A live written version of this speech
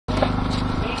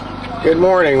Good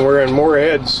morning. We're in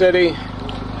Morehead City.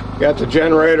 Got the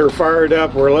generator fired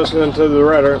up. We're listening to the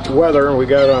weather, and we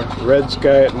got a red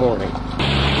sky at morning.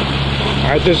 All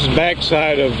right, this is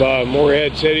backside of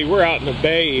Morehead City. We're out in the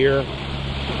bay here.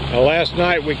 Last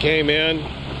night we came in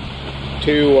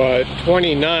to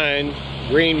 29,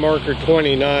 green marker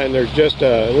 29. There's just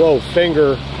a little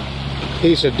finger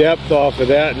piece of depth off of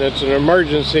that, and it's an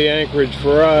emergency anchorage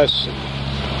for us,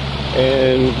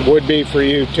 and would be for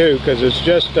you too, because it's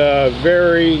just a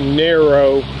very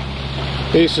narrow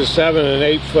piece of 7 and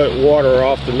 8 foot water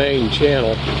off the main channel.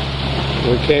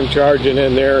 We came charging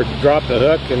in there, dropped the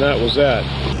hook, and that was that.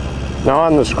 Now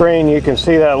on the screen you can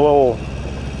see that little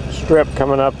strip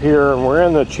coming up here, and we're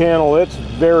in the channel. It's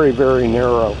very, very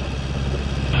narrow.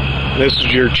 This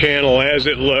is your channel as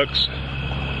it looks.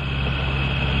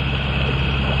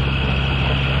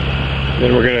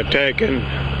 Then we're going to take and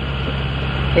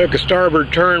hook a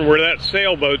starboard turn where that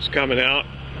sailboat's coming out,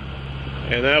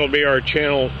 and that'll be our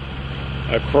channel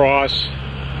across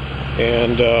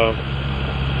and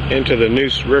into the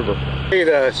Neuse River. See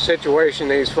the situation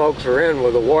these folks are in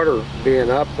with the water being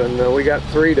up, and we got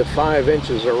 3 to 5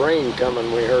 inches of rain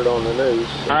coming, we heard on the news.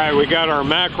 Alright, we got our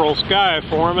mackerel sky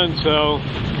forming, so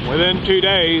within 2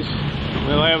 days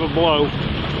we'll have a blow.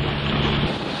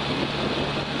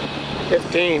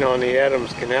 15 on the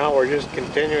Adams Canal. We're just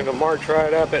continuing to march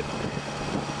right up it.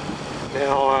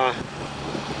 Now,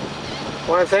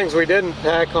 one of the things we didn't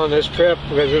pack on this trip,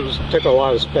 because it took a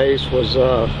lot of space, was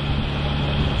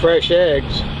fresh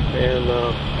eggs. And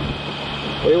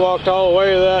we walked all the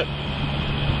way to that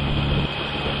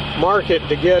market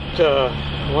to get,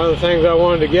 one of the things I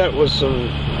wanted to get was some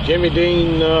Jimmy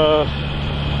Dean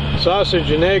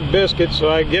sausage and egg biscuits, so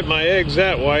I could get my eggs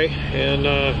that way. And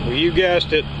well, you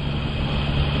guessed it,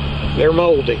 they're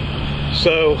moldy.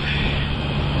 So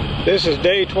this is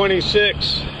day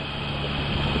 26,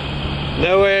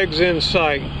 no eggs in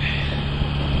sight,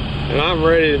 and I'm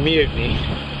ready to mutiny.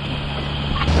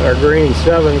 Our green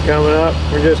 7 coming up.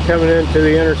 We're just coming into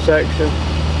the intersection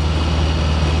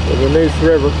of the Neuse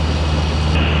River.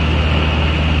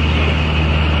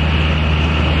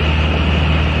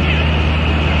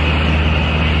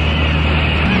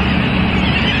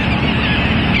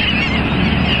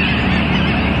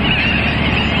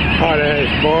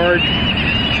 Potash barge.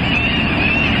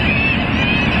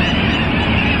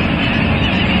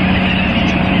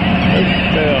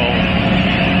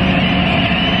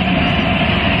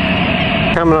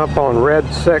 Coming up on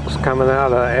Red 6, coming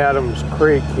out of Adams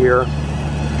Creek here.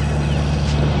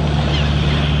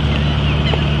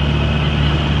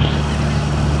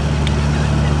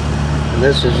 And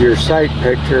this is your sight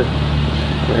picture.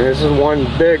 And this is one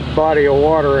big body of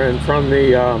water, and from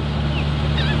the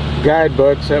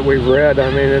guidebooks that we've read, I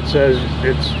mean, it says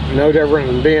it's no different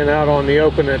than being out on the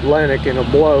open Atlantic in a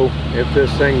blow if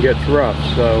this thing gets rough.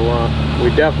 So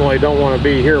we definitely don't want to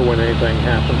be here when anything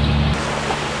happens.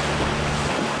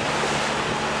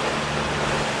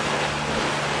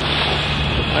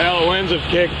 Well, the winds have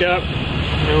kicked up,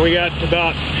 and we got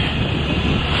about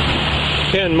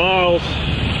 10 miles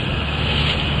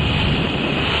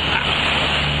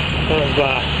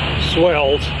of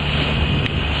swells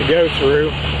to go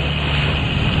through.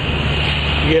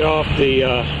 Get off the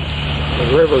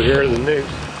river here, the Neuse.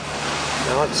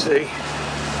 Now let's see.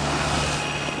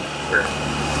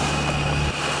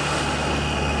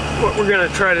 What we're going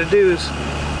to try to do is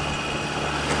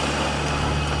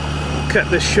cut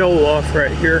this shoal off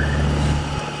right here.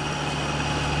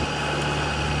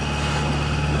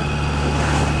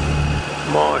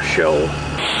 Moss shoal.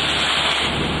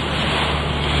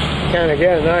 Kind of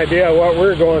get an idea of what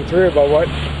we're going through by what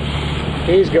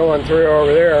he's going through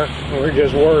over there. We're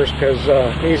just worse because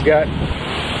he's got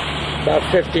about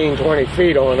 15-20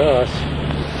 feet on us.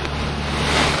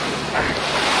 A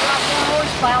lot more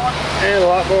horsepower. And a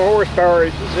lot more horsepower,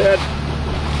 he said.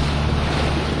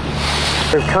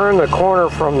 We've turned the corner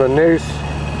from the Neuse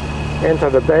into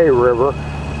the Bay River.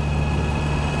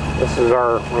 This is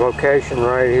our location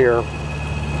right here.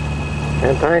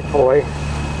 And thankfully,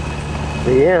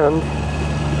 the end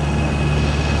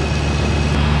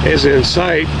is in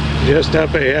sight just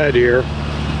up ahead here.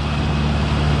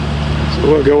 So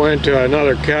we'll go into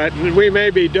another cut, and we may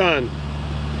be done.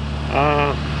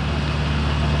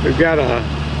 We've got a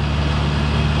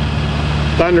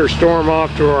thunderstorm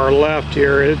off to our left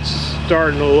here. It's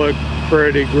starting to look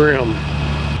pretty grim.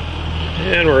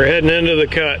 And we're heading into the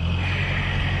cut.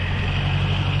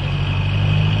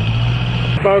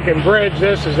 Spoken Bridge,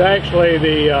 this is actually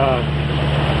the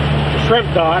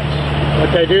shrimp docks,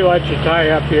 but they do let you tie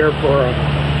up here for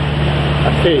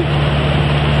a fee.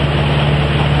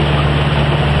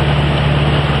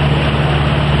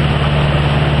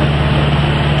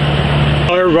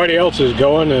 everybody else is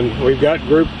going, and we've got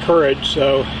group courage,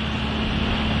 so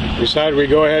decided we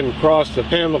go ahead and cross the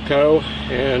Pamlico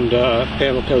and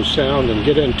Pamlico Sound and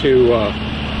get into the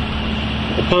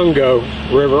Pungo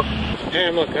River.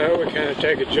 Pamlico, we kind of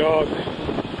take a jog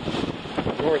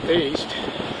northeast.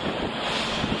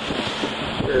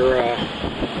 We're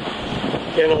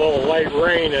getting a little light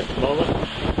rain at the moment.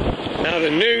 Now the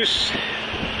Noose,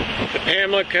 the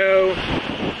Pamlico,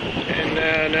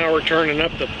 and now we're turning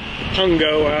up the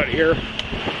Pungo out here.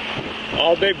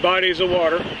 All big bodies of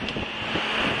water.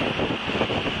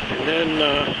 And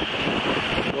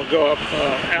then we'll go up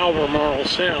Albemarle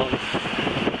Sound.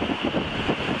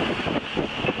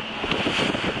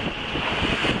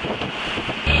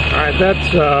 Alright,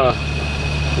 that's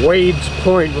Wade's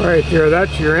Point right there.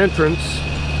 That's your entrance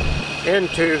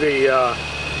into the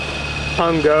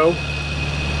Pungo.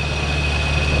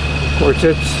 Of course,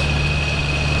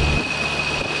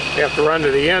 you have to run to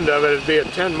the end of it. It'd be a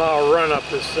 10-mile run up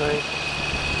this thing.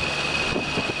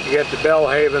 You get to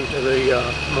Belhaven to the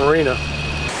marina.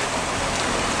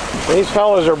 These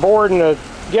fellas are boarding to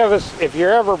give us, if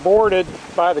you're ever boarded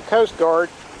by the Coast Guard,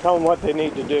 tell them what they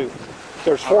need to do.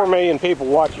 There's 4 million people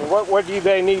watching. What do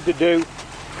they need to do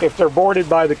if they're boarded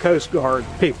by the Coast Guard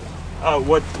people?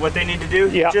 What they need to do?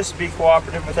 Yeah. Just be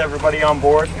cooperative with everybody on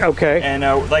board. Okay. And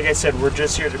like I said, we're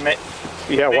just here to make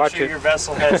sure your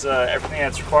vessel has everything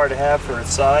that's required to have for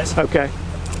its size. Okay.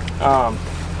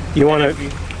 You want to?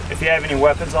 If you have any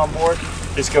weapons on board,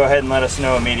 just go ahead and let us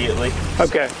know immediately.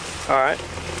 Okay. All right.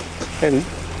 And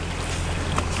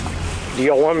do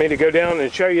y'all want me to go down and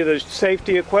show you the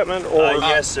safety equipment? Or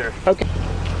yes, sir. Okay.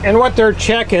 And what they're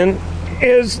checking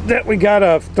is that we got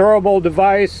a throwable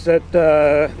device, that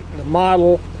the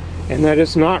model, and that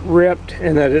it's not ripped,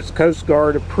 and that it's Coast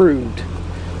Guard approved.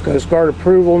 Coast Guard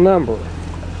approval number.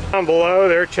 Down below,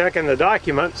 they're checking the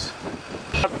documents.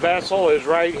 The vessel is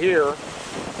right here.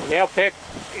 And they'll pick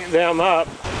them up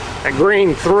at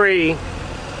green 3.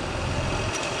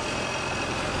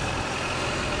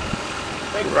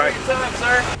 Thank you for your time,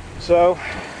 sir. So,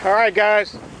 all right,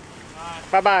 guys.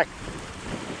 Bye-bye.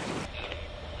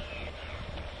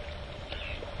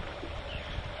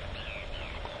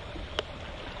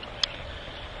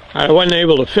 I wasn't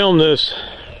able to film this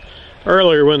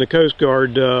earlier when the Coast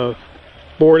Guard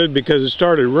boarded because it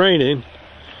started raining,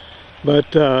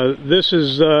 but this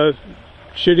is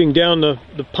shooting down the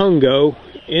Pungo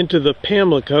into the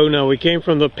Pamlico. Now we came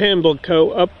from the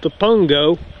Pamlico up the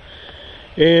Pungo,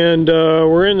 and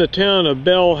we're in the town of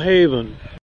Belhaven.